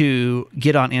hesitant to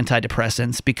get on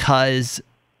antidepressants because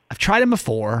I've tried them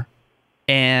before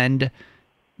and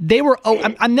they were,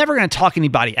 I'm never going to talk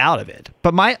anybody out of it.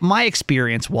 But my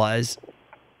experience was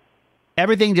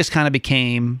everything just kind of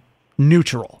became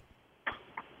neutral.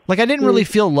 Like I didn't really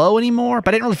feel low anymore,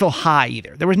 but I didn't really feel high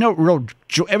either. There was no real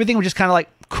joy. Everything was just kind of like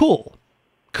cool.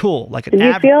 Like did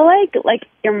you feel like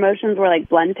your emotions were like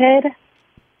blunted?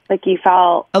 Like you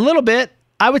felt a little bit.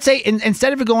 I would say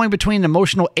instead of going between an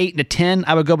emotional 8 and a 10,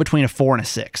 I would go between a 4 and a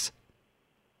 6.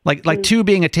 Like 2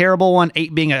 being a terrible one,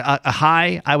 8 being a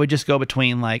high. I would just go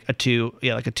between like a 2,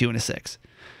 like a 2 and a 6.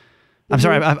 I'm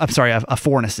sorry, a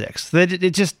 4 and a 6.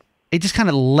 It just kind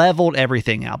of leveled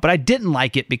everything out. But I didn't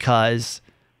like it because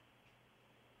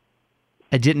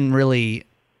I didn't really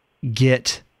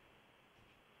get.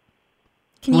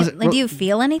 Do you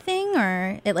feel anything,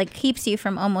 or it like keeps you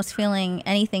from almost feeling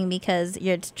anything because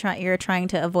you're trying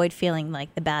to avoid feeling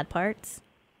like the bad parts?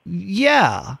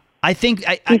 Yeah, I think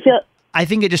I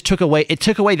think it just took away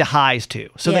the highs too.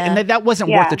 So that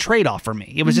wasn't worth the trade off for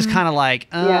me. It was just kind of like,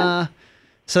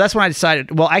 So that's when I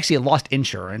decided. Well, actually, I lost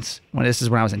insurance. This is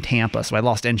when I was in Tampa, so I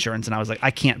lost insurance, and I was like,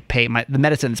 I can't pay the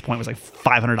medicine at this point was like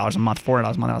 $500 a month,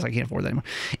 $400 a month. I was like, I can't afford that anymore.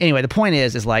 Anyway, the point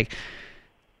is like,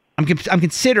 I'm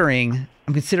considering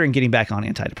getting back on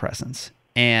antidepressants.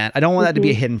 And I don't want that to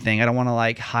be a hidden thing. I don't want to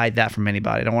like hide that from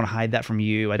anybody. I don't want to hide that from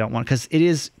you. I don't want, because it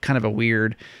is kind of a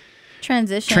weird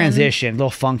transition, a little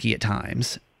funky at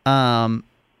times.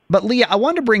 But Leah, I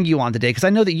wanted to bring you on today because I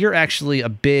know that you're actually a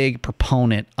big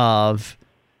proponent of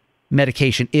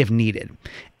medication if needed.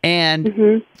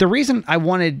 And the reason I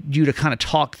wanted you to kind of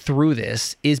talk through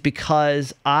this is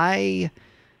because I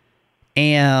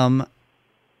am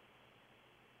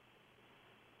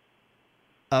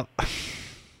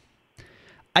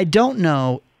I don't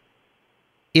know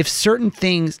if certain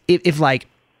things, if like,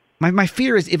 my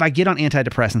fear is if I get on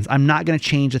antidepressants, I'm not going to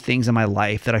change the things in my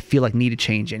life that I feel like need to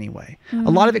change anyway.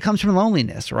 A lot of it comes from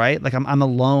loneliness, right? Like I'm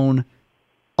alone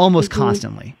almost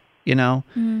constantly, you know?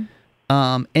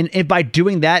 And if by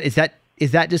doing that, is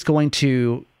that just going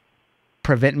to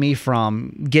prevent me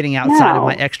from getting outside of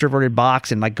my extroverted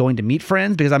box and like going to meet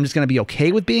friends because I'm just going to be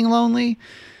okay with being lonely?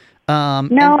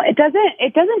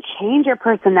 It doesn't change your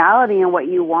personality and what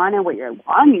you want and what you're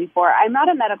longing for. I'm not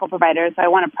a medical provider, so I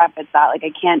want to preface that. Like,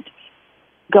 I can't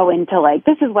go into like,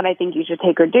 this is what I think you should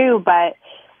take or do, but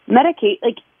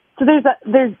so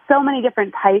there's so many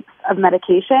different types of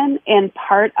medication, and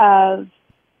part of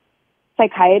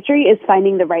psychiatry is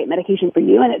finding the right medication for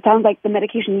you. And it sounds like the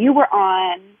medication you were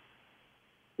on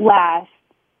last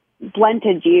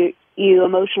blunted you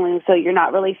emotionally, so you're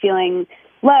not really feeling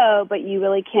low, but you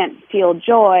really can't feel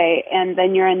joy, and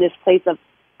then you're in this place of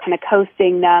kind of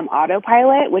coasting numb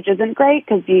autopilot, which isn't great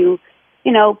because you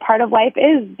know, part of life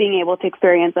is being able to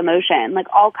experience emotion, like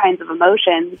all kinds of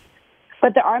emotions.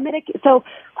 But there are so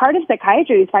part of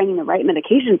psychiatry is finding the right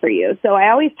medication for you. So I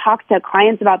always talk to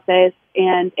clients about this,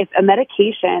 and if a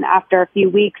medication after a few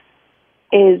weeks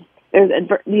there's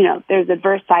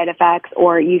adverse side effects,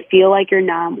 or you feel like you're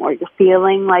numb, or you're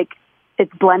feeling like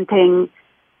it's blunting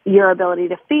your ability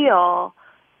to feel,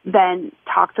 then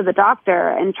talk to the doctor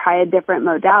and try a different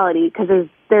modality, because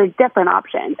there's different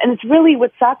options. And it's really,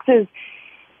 what sucks is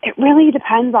it really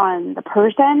depends on the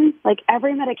person. Like,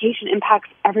 every medication impacts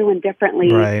everyone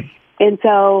differently. Right. And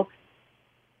so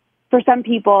for some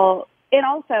people, and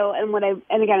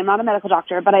again, I'm not a medical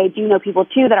doctor, but I do know people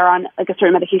too that are on like a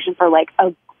certain medication for like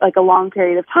a long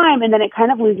period of time, and then it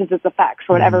kind of loses its effects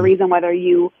for whatever reason, whether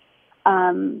you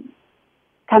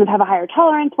kind of have a higher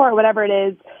tolerance for it, whatever it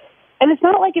is. And it's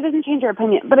not like it doesn't change your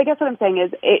opinion, but I guess what I'm saying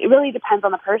is it really depends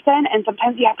on the person, and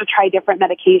sometimes you have to try different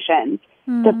medications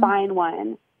to find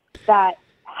one that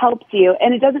helps you.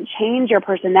 And it doesn't change your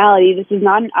personality. This is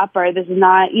not an upper. This is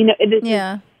not,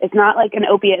 it's not like an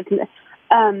opiate.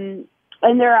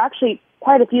 And there are actually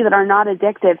quite a few that are not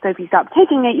addictive. So if you stop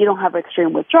taking it, you don't have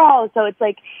extreme withdrawal. So it's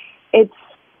like, it's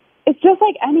just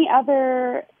like any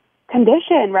other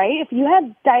condition, right? If you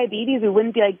had diabetes, we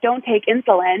wouldn't be like, don't take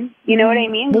insulin. You know what I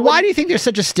mean? Well, why do you think there's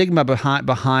such a stigma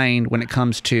behind when it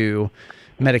comes to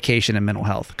medication and mental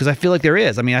health? Because I feel like there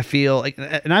is. I mean, I feel like,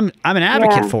 and I'm an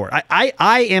advocate for it.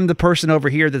 I am the person over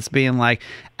here that's being like,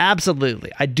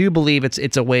 absolutely, I do believe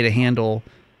it's a way to handle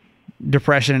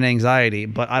depression and anxiety,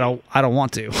 but I don't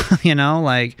want to. You know,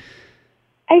 like,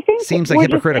 I think seems like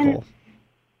hypocritical.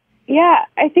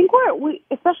 I think we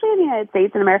especially in the United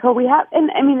States and America, we have, and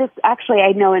I mean, this actually,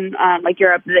 I know in like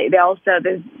Europe, they also,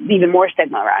 there's even more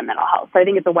stigma around mental health. So I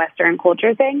think it's a Western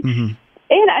culture thing.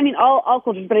 And I mean, all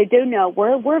cultures, but I do know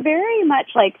we're very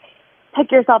much like,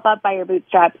 pick yourself up by your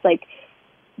bootstraps, like,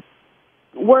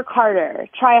 work harder,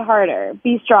 try harder,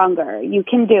 be stronger, you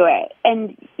can do it.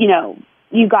 And, you know,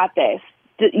 you got this.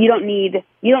 You don't need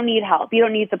help. You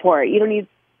don't need support. You don't need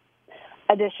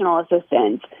additional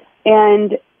assistance.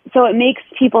 And so it makes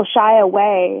people shy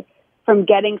away from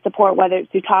getting support, whether it's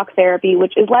through talk therapy,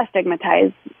 which is less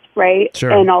stigmatized, right?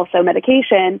 Sure. And also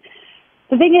medication.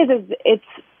 The thing is it's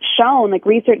shown, like,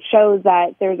 research shows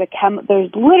that there's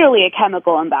literally a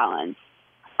chemical imbalance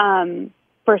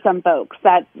for some folks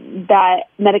that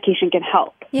medication can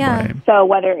help. Yeah. Right. So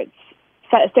whether it's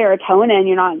serotonin,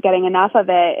 you're not getting enough of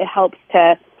it, it helps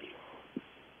to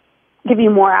give you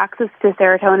more access to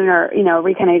serotonin, or,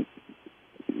 kind of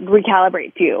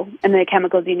recalibrates you and the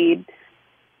chemicals you need.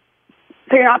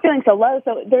 So you're not feeling so low.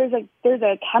 So there's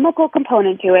a chemical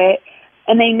component to it.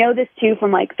 And they know this too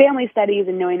from like family studies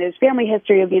and knowing there's family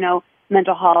history of,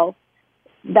 mental health.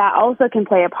 That also can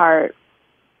play a part.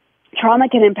 Trauma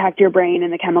can impact your brain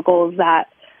and the chemicals that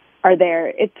are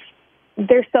there.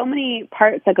 There's so many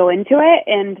parts that go into it.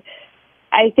 And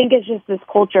I think it's just this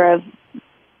culture of,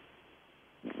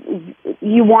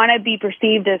 you want to be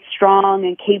perceived as strong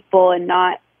and capable and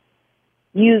not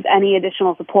use any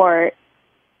additional support,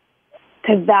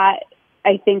 because that,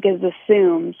 I think, is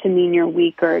assumed to mean you're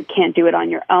weak or can't do it on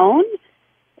your own,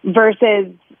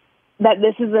 versus that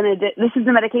this is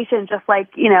a medication just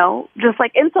like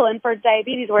insulin for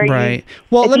diabetes, where right.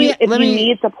 you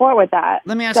need support with that.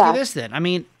 Let me ask you this then. I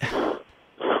mean,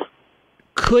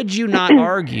 could you not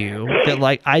argue that,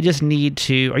 like, I just need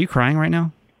to? Are you crying right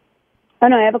now? Oh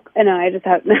no, I just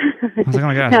have. I was like, oh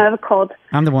my gosh. No, I have a cold.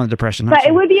 I'm the one with depression. But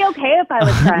it would be okay if I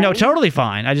was crying. No, totally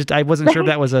fine. I wasn't sure if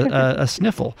that was a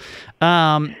sniffle.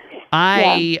 Part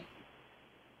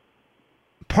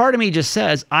of me just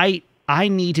says I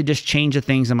need to just change the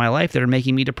things in my life that are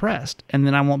making me depressed, and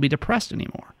then I won't be depressed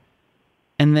anymore.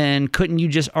 And then couldn't you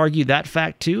just argue that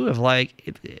fact too? Of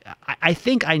like, I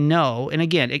think I know, and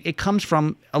again, it comes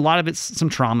from a lot of it's some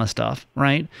trauma stuff,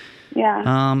 right?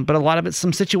 Yeah. But a lot of it's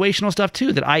some situational stuff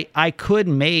too, that I could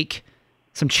make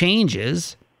some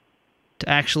changes to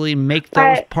actually make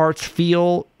those parts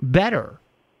feel better.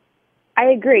 I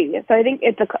agree. So I think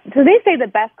so they say the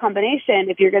best combination,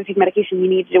 if you're going to take medication, you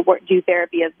need to do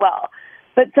therapy as well.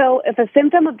 But so if a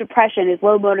symptom of depression is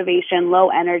low motivation, low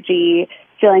energy,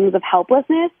 feelings of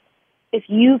helplessness, if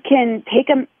you can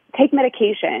take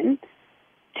medication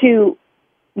to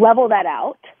level that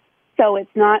out, so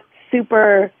it's not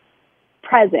super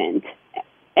present,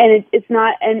 and it's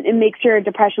not, and it makes your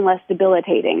depression less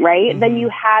debilitating, right? Mm-hmm. Then you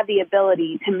have the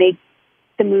ability to make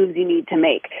the moves you need to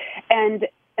make. And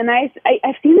I've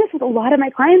seen this with a lot of my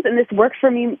clients, and this works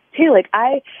for me too. Like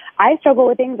I struggle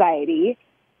with anxiety,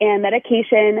 and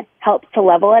medication helps to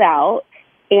level it out.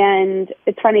 And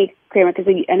it's funny, Kramer, because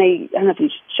I don't know if you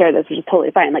share this, which is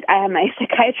totally fine. Like I have my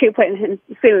psychiatry appointment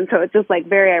soon, so it's just like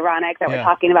very ironic that we're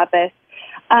talking about this.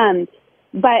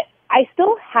 But I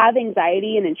still have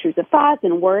anxiety and intrusive thoughts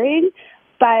and worrying,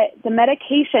 but the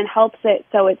medication helps it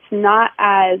so it's not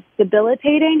as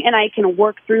debilitating, and I can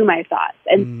work through my thoughts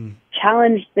and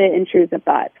challenge the intrusive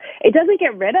thoughts. It doesn't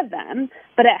get rid of them,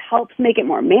 but it helps make it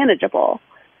more manageable.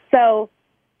 So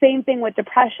same thing with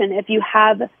depression. If you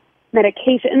have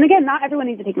medication, and again, not everyone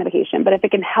needs to take medication, but if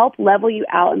it can help level you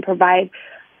out and provide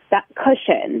that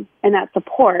cushion and that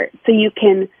support so you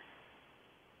can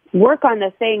work on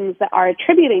the things that are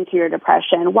attributing to your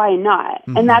depression, why not?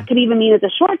 Mm-hmm. And that could even mean it's a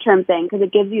short-term thing because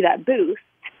it gives you that boost.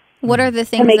 What are the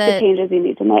things to make the changes you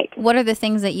need to make? What are the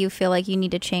things that you feel like you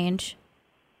need to change?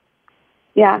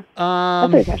 Yeah,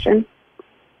 that's a good question.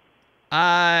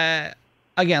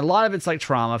 Again, a lot of it's like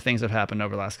trauma, things that have happened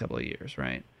over the last couple of years,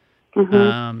 right?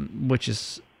 Mm-hmm. Which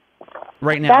is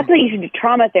right now. That's what you should do.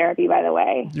 Trauma therapy, by the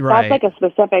way. Right. That's like a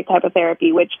specific type of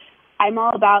therapy, which I'm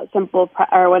all about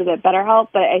BetterHelp,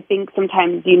 but I think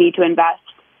sometimes you need to invest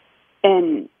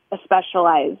in a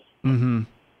specialized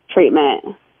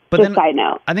treatment. But just then, side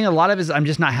note. I think a lot of it is I'm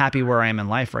just not happy where I am in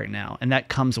life right now, and that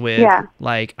comes with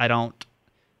like I don't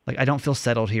feel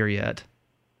settled here yet.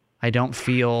 I don't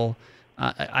feel.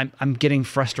 I'm getting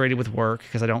frustrated with work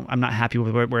because I'm not happy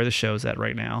with where the show's at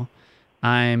right now.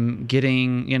 I'm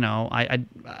getting,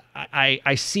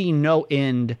 I see no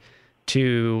end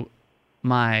to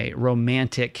my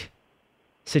romantic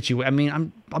situation. I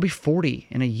mean, I'll be 40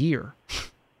 in a year.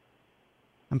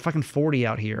 I'm fucking 40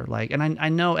 out here, like, and I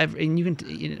know and you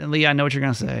can, Leah, I know what you're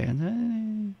gonna say.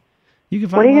 You can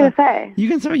find what are you love. gonna say?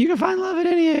 You can find love at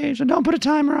any age, and don't put a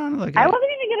timer on it. Like, I wasn't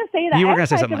even gonna say that. You were gonna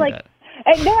say something like that.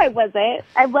 No, I wasn't.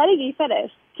 I'm letting you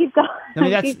finish. Keep going. I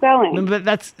mean, keep going. But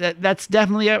that's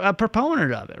definitely a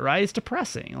proponent of it, right? It's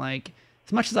depressing. Like,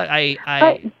 as much as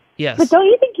yes. But don't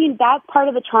you think that's part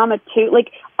of the trauma too?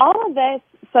 Like all of this.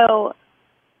 So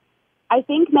I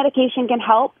think medication can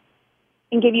help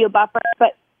and give you a buffer,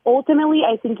 but ultimately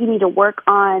I think you need to work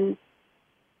on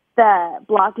the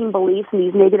blocking beliefs and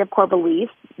these negative core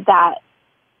beliefs that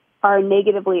are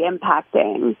negatively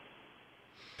impacting.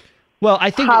 Well,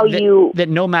 I think that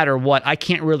no matter what, I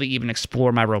can't really even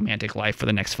explore my romantic life for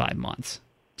the next 5 months,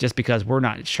 just because we're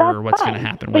not sure what's going to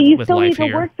happen with life here. But you still need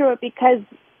to work through it because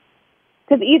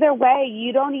either way,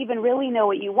 you don't even really know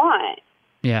what you want.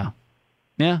 Yeah.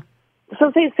 Yeah.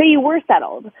 So say you were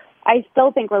settled. I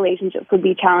still think relationships would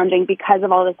be challenging because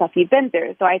of all the stuff you've been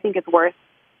through. So I think it's worth,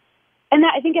 and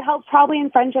that, I think it helps probably in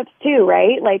friendships too,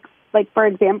 right? Like for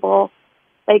example,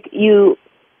 like you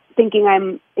thinking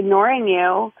I'm ignoring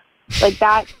you, like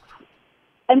that.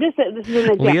 This is an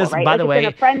example, Leah's, right? by like the way, in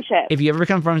a friendship. If you ever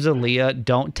become friends with Leah,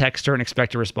 don't text her and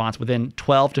expect a response within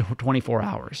 12 to 24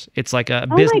 hours. It's like a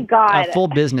full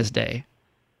business day.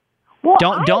 Well,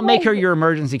 don't make her your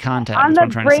emergency contact. On That's what I'm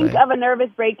the trying brink to say. of a nervous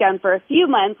breakdown for a few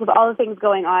months with all the things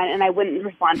going on, and I wouldn't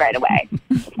respond right away.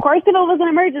 Of course, if it was an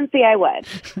emergency, I would.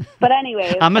 But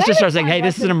anyway, I must just start saying, "Hey,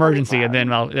 this is an emergency," and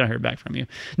then I'll hear back from you.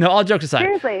 No, all jokes aside.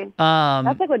 Seriously,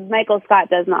 that's like what Michael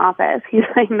Scott does in The Office. He's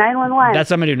like 911.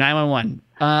 That's what I'm gonna do.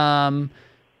 911.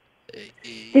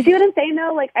 You see what I'm saying,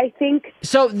 though? Like, I think...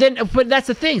 So then, but that's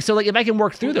the thing. So, like, if I can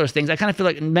work through those things, I kind of feel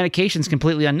like medication's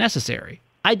completely unnecessary.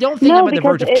 I don't think I'm at the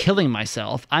verge of killing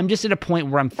myself. I'm just at a point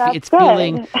where it's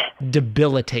feeling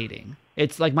debilitating.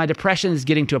 It's like my depression is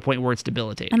getting to a point where it's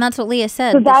debilitating. And that's what Leah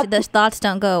said. So the thoughts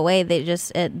don't go away. They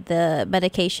just, the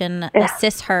medication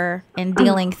assists her in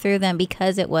dealing through them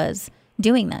because it was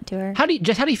doing that to her. How do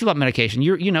you feel about medication?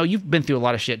 You've been through a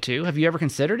lot of shit too. Have you ever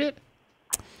considered it?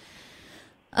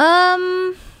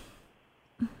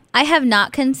 I have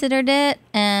not considered it,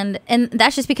 and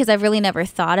that's just because I've really never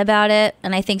thought about it.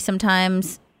 And I think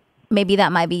sometimes maybe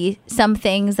that might be some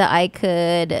things that I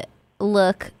could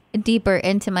look deeper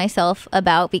into myself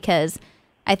about, because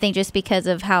I think just because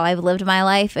of how I've lived my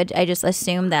life, I just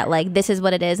assume that like this is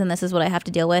what it is and this is what I have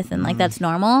to deal with, and like that's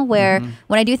normal. Where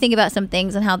when I do think about some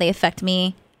things and how they affect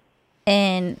me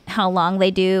and how long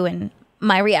they do and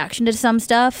my reaction to some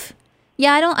stuff,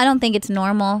 yeah, I don't think it's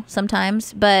normal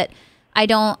sometimes, but I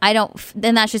don't,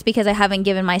 then that's just because I haven't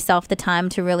given myself the time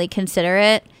to really consider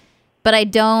it. But I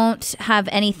don't have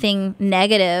anything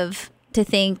negative to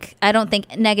think. I don't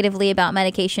think negatively about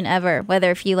medication ever,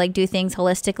 whether if you like do things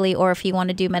holistically or if you want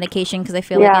to do medication, because I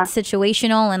feel like it's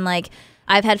situational. And like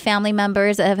I've had family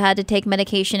members that have had to take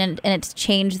medication and it's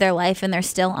changed their life and they're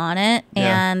still on it.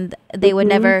 And they would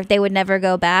never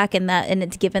go back, and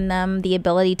it's given them the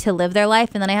ability to live their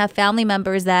life. And then I have family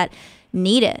members that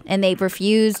need it and they've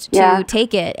refused to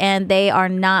take it, and they are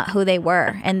not who they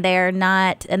were, and they're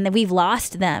not, and we've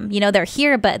lost them. They're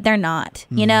here but they're not,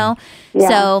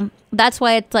 so that's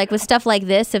why it's like with stuff like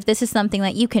this, if this is something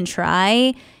that you can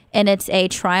try and it's a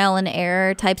trial and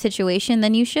error type situation,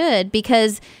 then you should,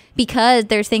 because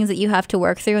there's things that you have to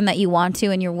work through and that you want to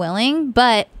and you're willing,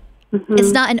 but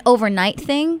it's not an overnight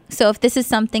thing. So if this is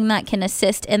something that can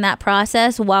assist in that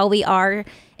process while we are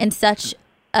in such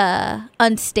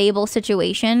unstable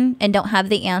situation and don't have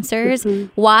the answers,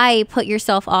 why put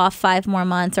yourself off 5 more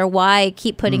months, or why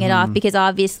keep putting it off? Because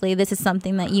obviously this is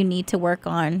something that you need to work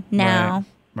on now.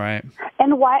 Right.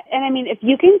 And I mean, if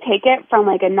you can take it from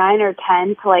like a 9 or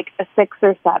 10 to like a 6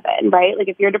 or 7, right? Like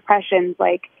if your depression's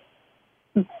like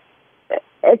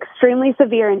extremely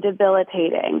severe and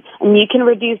debilitating, and you can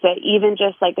reduce it even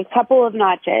just like a couple of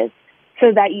notches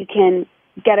so that you can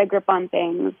get a grip on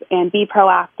things and be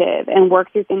proactive and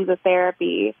work through things with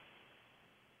therapy,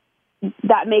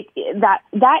 that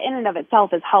in and of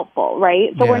itself is helpful,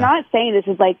 right? So we're not saying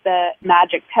this is like the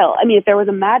magic pill. I mean, if there was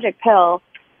a magic pill,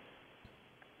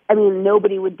 I mean,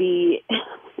 nobody would be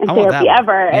in therapy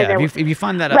ever. Yeah, if you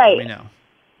find that out, let me know.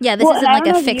 Yeah, this isn't like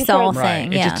a fix-all thing.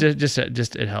 Right. Yeah, it just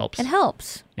it helps. It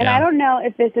helps. And I don't know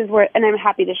if this is where, and I'm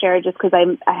happy to share just because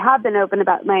I have been open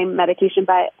about my medication,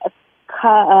 but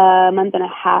a month and a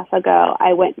half ago,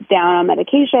 I went down on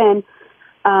medication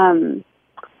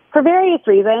for various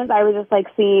reasons. I was just like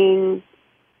seeing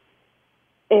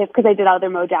because I did other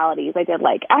modalities. I did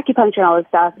like acupuncture and all this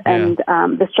stuff, and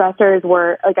the stressors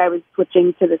were like I was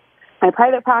switching to my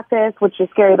private practice, which is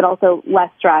scary, but also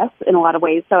less stress in a lot of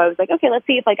ways. So I was like, okay, let's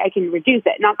see if like I can reduce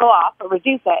it, not go off, but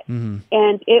reduce it.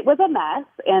 And it was a mess,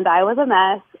 and I was a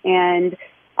mess, and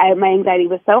my anxiety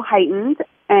was so heightened,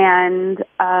 and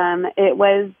it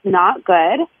was not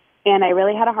good. And I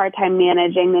really had a hard time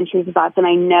managing the intrusive thoughts. And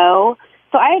I know,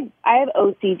 so I have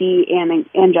OCD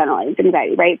and generalized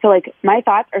anxiety, right? So like my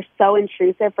thoughts are so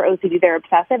intrusive for OCD, they're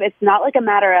obsessive. It's not like a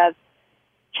matter of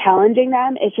challenging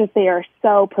them. It's just they are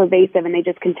so pervasive and they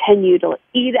just continue to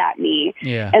eat at me.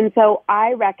 Yeah. And so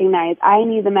I recognize I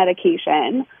need the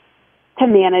medication to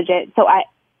manage it so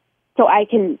I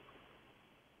can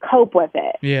cope with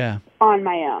it on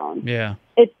my own. Yeah.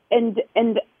 It's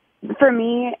and for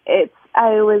me it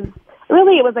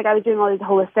was like I was doing all these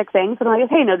holistic things, and I'm like,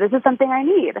 hey, no, this is something I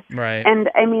need. Right. And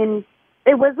I mean,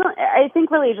 it wasn't, I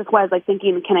think really it just was like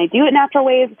thinking, can I do it natural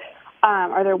ways?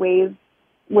 Are there ways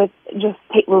with just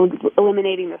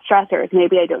eliminating the stressors?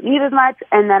 Maybe I don't need as much.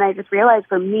 And then I just realized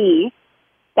for me,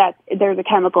 that there's a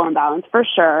chemical imbalance for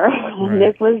sure. Right.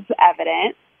 This was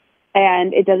evident,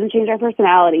 and it doesn't change our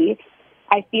personality.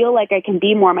 I feel like I can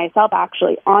be more myself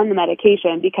actually on the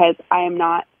medication because I am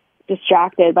not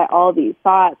distracted by all these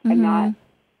thoughts. I'm not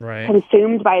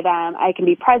consumed by them. I can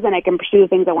be present. I can pursue the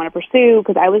things I want to pursue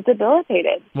because I was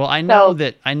debilitated. Well, I knew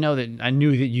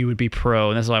that you would be pro,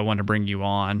 and that's why I wanted to bring you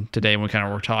on today when we kind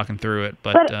of were talking through it.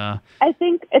 But I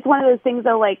think it's one of those things,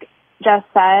 though, like Jess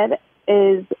said,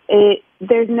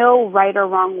 there's no right or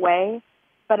wrong way.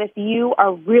 But if you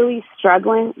are really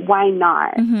struggling, why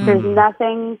not? Mm-hmm. There's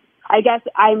nothing. I guess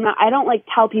I don't like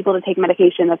tell people to take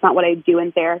medication. That's not what I do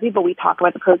in therapy, but we talk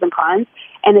about the pros and cons.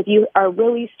 And if you are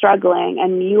really struggling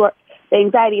and the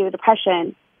anxiety or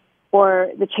depression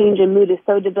or the change in mood is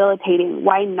so debilitating,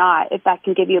 why not if that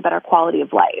can give you a better quality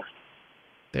of life?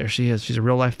 There she is. She's a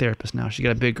real life therapist now. She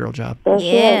got a big girl job.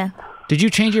 Yeah. Did you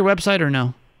change your website or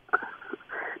no?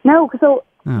 No, so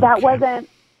that wasn't.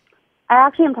 I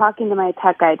actually am talking to my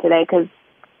tech guy today because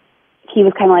he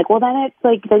was kind of like, well, then it's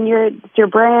like, then it's your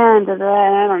brand. I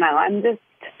don't know. I'm just.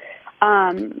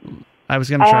 I was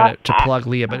going to try to plug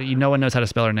Leah, but no one knows how to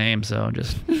spell her name, so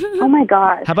just. Oh my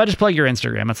gosh. How about just plug your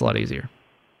Instagram? That's a lot easier.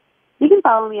 You can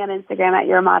follow me on Instagram at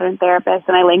You're a Modern Therapist,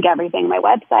 and I link everything. My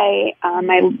website,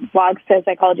 my blogs to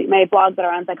psychology, my blogs that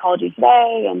are on Psychology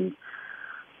Today, and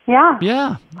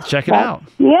yeah, check it out.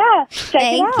 Yeah, check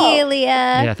it out. Thank you, Leah.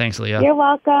 Yeah, thanks, Leah. You're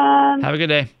welcome. Have a good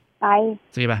day. Bye.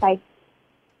 See you. Bye. Bye.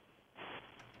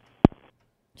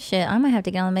 Shit, I might have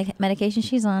to get on the medication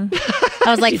she's on.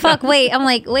 I was like, fuck, wait. I'm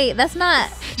like, wait, that's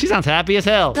not. She sounds happy as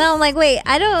hell. No, I'm like, wait,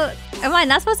 am I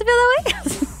not supposed to feel that way?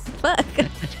 Fuck.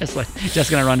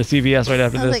 Just gonna run to CVS right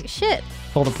after this. I was like, shit.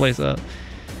 Pull the place up.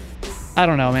 I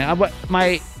don't know, man.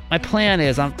 My plan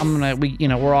is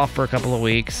we're off for a couple of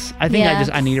weeks. I think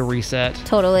I need a reset.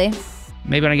 Totally.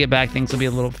 Maybe when I get back, things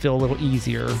will feel a little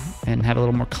easier and have a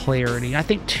little more clarity. I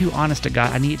think, too, honest to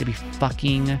God, I need it to be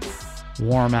fucking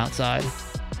warm outside.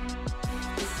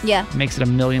 Yeah. It makes it a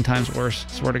million times worse,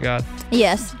 swear to God.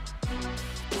 Yes.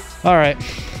 All right.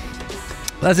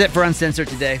 That's it for Uncensored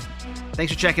today.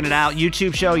 Thanks for checking it out.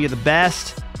 YouTube show, you're the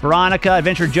best. Veronica,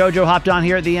 Adventure Jojo hopped on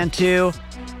here at the end, too.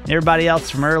 And everybody else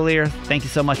from earlier, thank you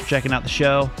so much for checking out the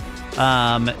show.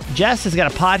 Jess has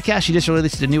got a podcast. She just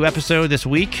released a new episode this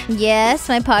week. Yes,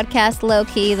 my podcast, Low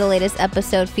Key. The latest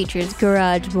episode features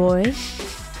Garage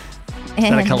Boys. Is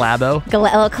that a collabo?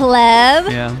 Collab.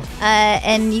 Yeah.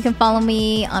 And you can follow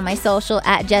me on my social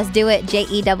at Just Do It,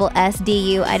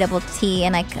 JESSDUITT,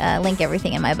 and I link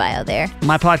everything in my bio there.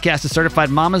 My podcast is Certified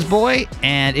Mama's Boy,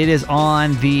 and it is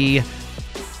on the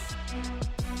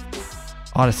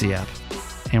Odyssey app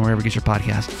and wherever you get your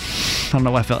podcast. I don't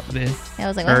know why I felt the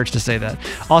urge to say that.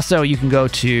 Also, you can go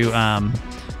to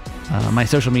my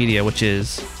social media, which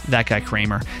is That Guy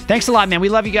Kramer. Thanks a lot, man. We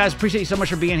love you guys. Appreciate you so much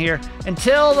for being here.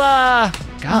 Until,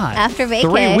 after vacay.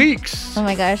 3 weeks. Oh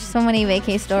my gosh, so many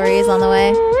vacay stories on the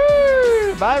way.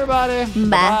 Bye, everybody.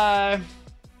 Bye.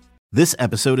 This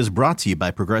episode is brought to you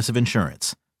by Progressive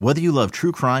Insurance. Whether you love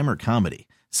true crime or comedy,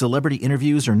 celebrity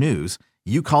interviews or news,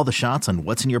 you call the shots on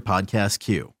what's in your podcast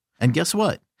queue. And guess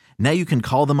what? Now you can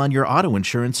call them on your auto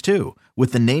insurance too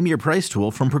with the Name Your Price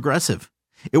tool from Progressive.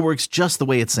 It works just the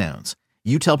way it sounds.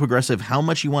 You tell Progressive how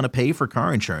much you want to pay for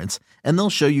car insurance, and they'll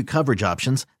show you coverage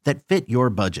options that fit your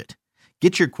budget.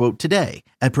 Get your quote today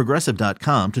at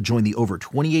Progressive.com to join the over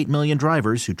 28 million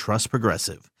drivers who trust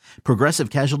Progressive. Progressive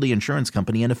Casualty Insurance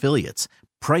Company and Affiliates.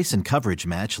 Price and coverage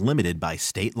match limited by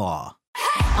state law.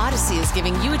 Odyssey is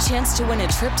giving you a chance to win a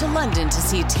trip to London to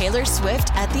see Taylor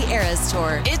Swift at the Eras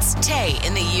Tour. It's Tay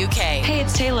in the UK. Hey,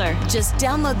 it's Taylor. Just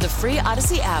download the free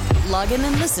Odyssey app, log in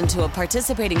and listen to a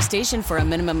participating station for a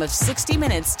minimum of 60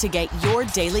 minutes to get your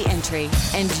daily entry.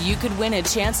 And you could win a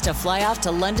chance to fly off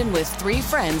to London with 3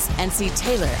 friends and see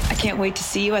Taylor. I can't wait to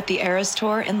see you at the Eras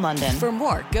Tour in London. For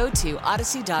more, go to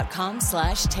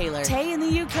odyssey.com/Taylor. Tay in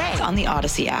the UK. It's on the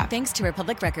Odyssey app. Thanks to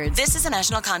Republic Records. This is a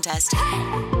national contest.